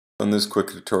In this quick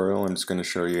tutorial, I'm just going to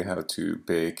show you how to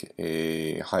bake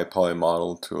a high poly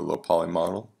model to a low poly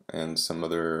model and some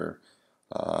other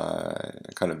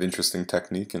kind of interesting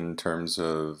technique in terms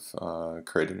of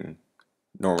creating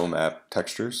normal map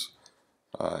textures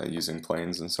using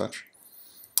planes and such.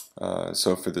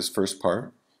 So for this first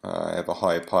part, I have a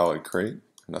high poly crate,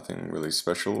 nothing really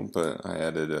special, but I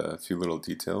added a few little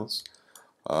details.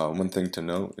 One thing to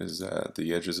note is that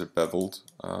the edges are beveled,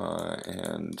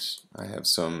 and I have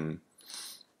some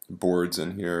boards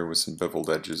in here with some beveled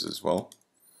edges as well.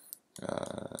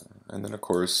 And then of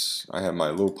course I have my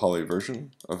low poly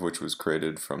version, of which was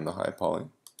created from the high poly.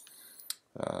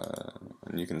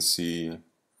 And you can see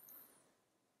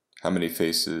how many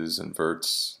faces and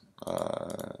verts.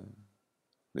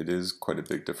 It is quite a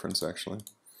big difference actually.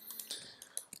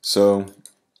 So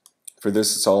for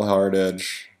this, it's all hard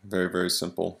edge, very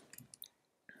simple.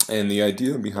 And the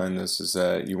idea behind this is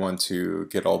that you want to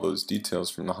get all those details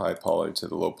from the high poly to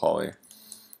the low poly,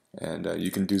 and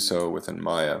you can do so within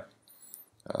Maya.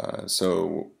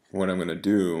 So what I'm going to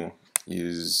do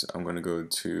is I'm going to go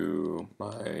to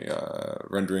my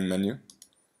rendering menu,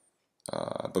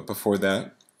 but before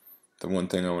that, the one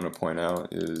thing I want to point out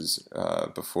is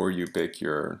before you bake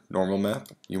your normal map,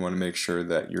 you want to make sure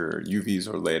that your UVs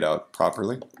are laid out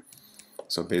properly.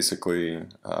 So basically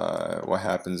what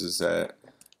happens is that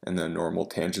in the normal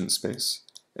tangent space,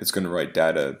 it's going to write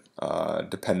data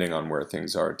depending on where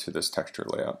things are to this texture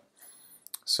layout.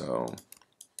 So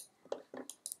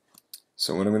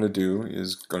what I'm going to do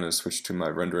is going to switch to my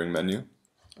rendering menu,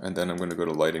 and then I'm going to go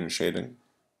to lighting shading,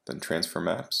 then transfer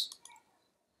maps.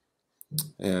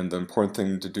 And the important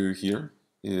thing to do here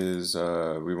is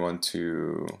we want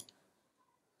to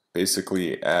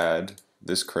basically add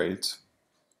this crate,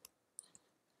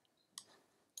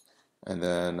 and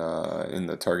then in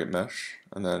the target mesh,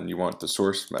 and then you want the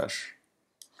source mesh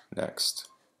next,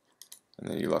 and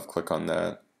then you left click on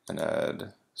that and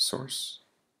add source.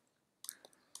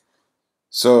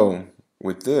 So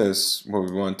with this, what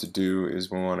we want to do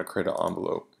is we want to create an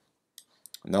envelope.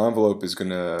 And the envelope is going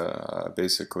to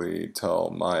basically tell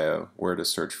Maya where to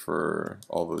search for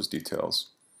all those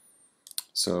details.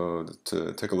 So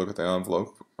to take a look at the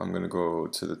envelope, I'm going to go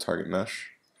to the target mesh,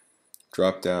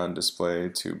 drop down display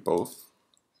to both,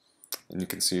 and you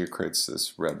can see it creates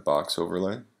this red box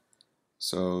overlay.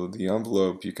 So the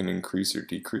envelope you can increase or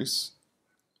decrease.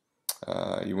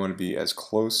 You want to be as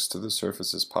close to the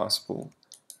surface as possible.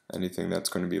 Anything that's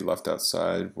going to be left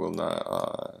outside will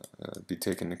not be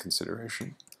taken into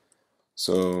consideration.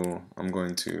 So I'm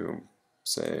going to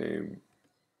say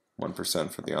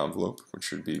 1% for the envelope, which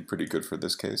should be pretty good for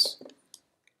this case.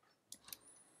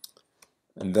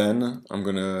 And then I'm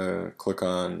going to click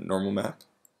on normal map.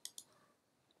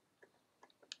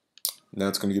 Now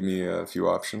it's going to give me a few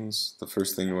options. The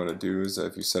first thing you want to do is that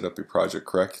if you set up your project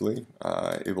correctly,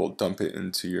 it will dump it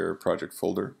into your project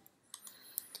folder.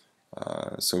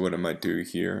 So what I might do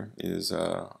here is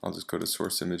I'll just go to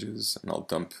source images and I'll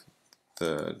dump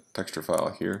the texture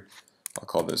file here. I'll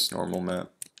call this normal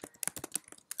map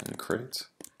and create.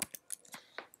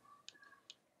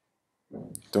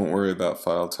 Don't worry about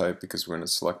file type because we're going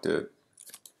to select it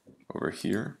over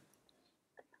here.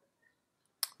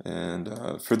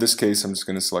 And for this case, I'm just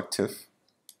going to select TIFF.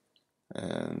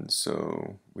 And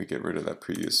so we get rid of that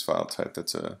previous file type.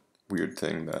 That's a weird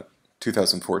thing that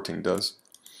 2014 does.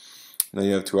 Now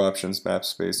you have two options, map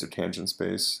space or tangent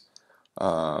space.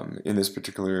 In this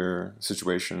particular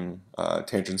situation,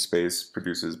 tangent space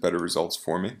produces better results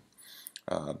for me,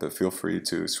 but feel free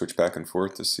to switch back and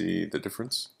forth to see the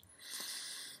difference.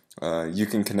 You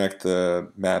can connect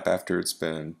the map after it's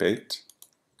been baked,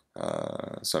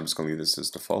 so I'm just going to leave this as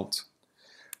default.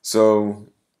 So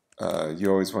you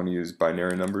always want to use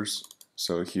binary numbers,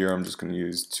 so here I'm just going to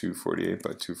use 248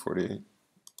 by 248.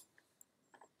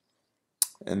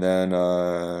 And then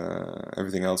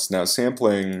everything else. Now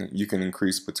sampling you can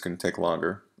increase, but it's going to take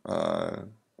longer,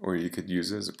 or you could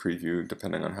use it as a preview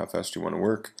depending on how fast you want to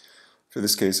work. For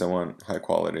this case I want high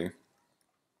quality.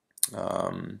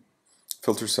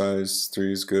 Filter size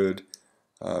 3 is good.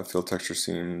 Fill texture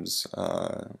seams,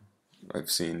 I've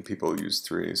seen people use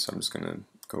 3, so I'm just going to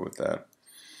go with that.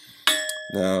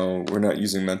 Now we're not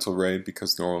using mental ray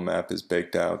because the normal map is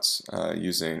baked out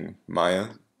using Maya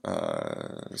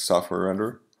software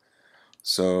renderer.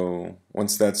 So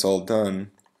once that's all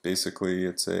done, basically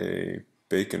it's a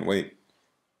bake and wait.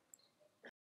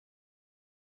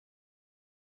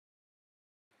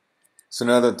 So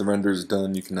now that the render is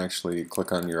done, you can actually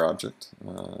click on your object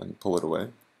and pull it away.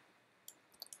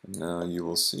 And now you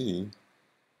will see,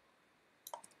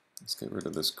 let's get rid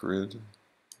of this grid,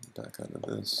 back out of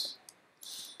this.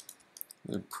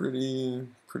 they're pretty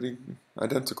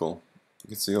identical. You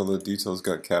can see all the details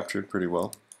got captured pretty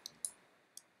well.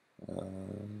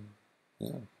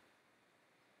 Yeah.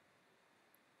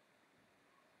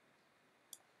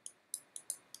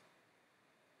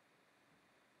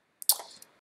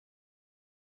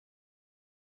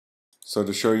 So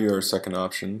to show you our second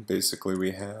option, basically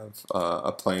we have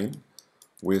a plane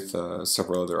with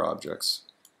several other objects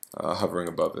hovering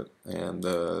above it. And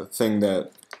the thing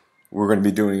that we're going to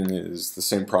be doing is the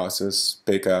same process,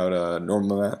 bake out a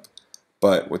normal map.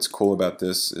 But what's cool about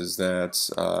this is that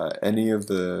any of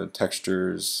the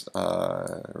textures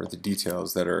or the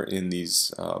details that are in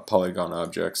these polygon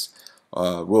objects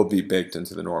will be baked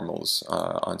into the normals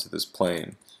onto this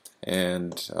plane,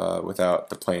 and without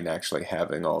the plane actually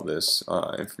having all this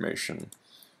information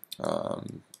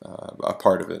a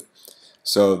part of it.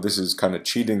 So this is kind of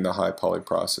cheating the high poly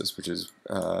process, which is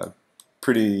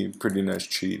pretty nice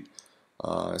cheat,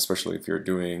 especially if you're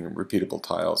doing repeatable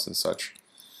tiles and such.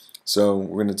 So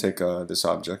we're going to take this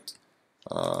object,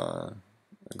 go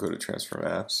to Transform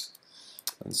Apps,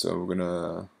 and so we're going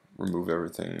to remove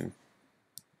everything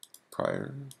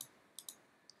prior.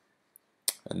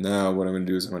 And now what I'm going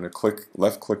to do is I'm going to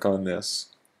left click on this,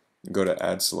 and go to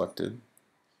Add Selected,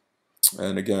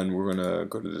 and again we're going to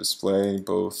go to Display,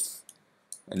 Both,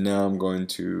 and now I'm going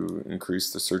to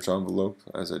increase the search envelope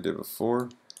as I did before.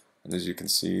 And as you can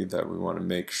see, that we want to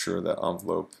make sure that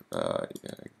envelope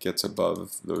gets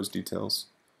above those details.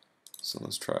 So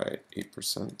let's try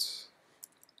 8%,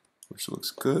 which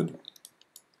looks good.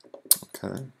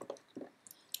 Okay.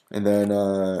 And then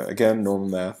again, normal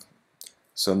math.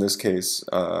 So in this case,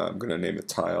 I'm going to name it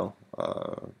tile.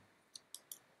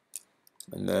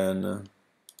 And then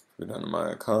go down to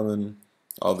my common.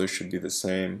 All this should be the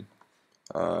same.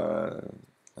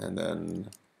 And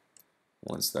then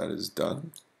once that is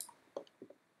done,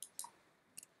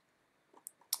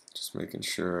 just making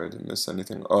sure I didn't miss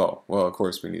anything. Oh, well, of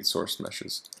course we need source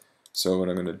meshes. So what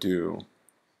I'm going to do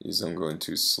is I'm going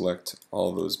to select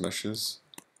all those meshes,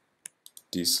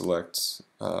 deselect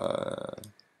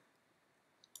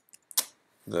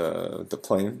the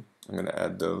plane. I'm going to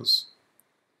add those.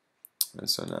 And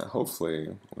so now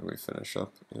hopefully when we finish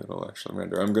up, it'll actually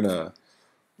render. I'm going to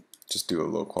just do a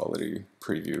low quality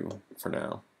preview for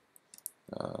now,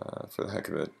 for the heck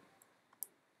of it.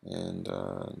 And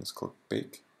let's click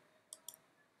bake.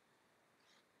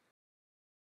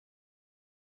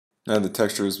 Now the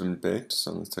texture has been baked,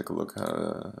 so let's take a look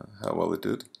how well it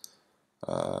did.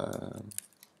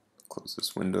 Close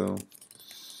this window.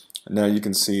 And now you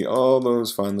can see all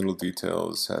those fine little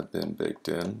details have been baked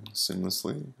in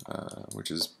seamlessly,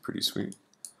 which is pretty sweet.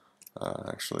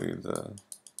 Actually, the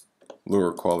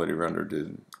lower quality render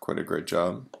did quite a great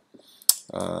job.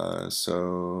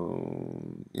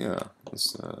 So yeah, I'm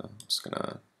just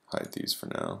gonna hide these for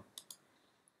now.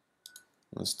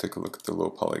 Let's take a look at the low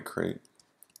poly crate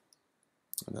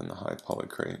and then the high poly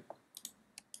crate.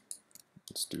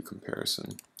 Let's do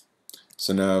comparison.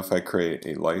 So now if I create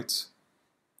a light,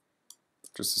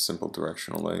 just a simple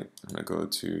directional light, I'm going to go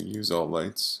to use all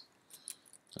lights.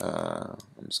 I'm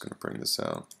just going to bring this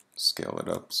out, scale it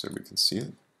up so we can see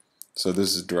it. So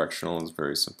this is directional, it's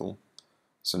very simple.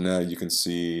 So now you can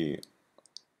see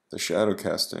the shadow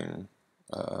casting,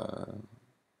 or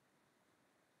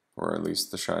at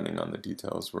least the shining on the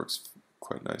details works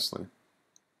quite nicely.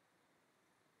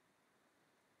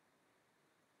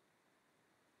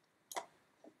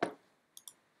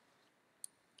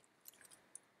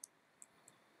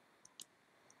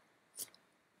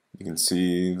 You can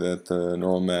see that the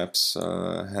normal maps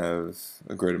have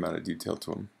a great amount of detail to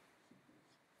them.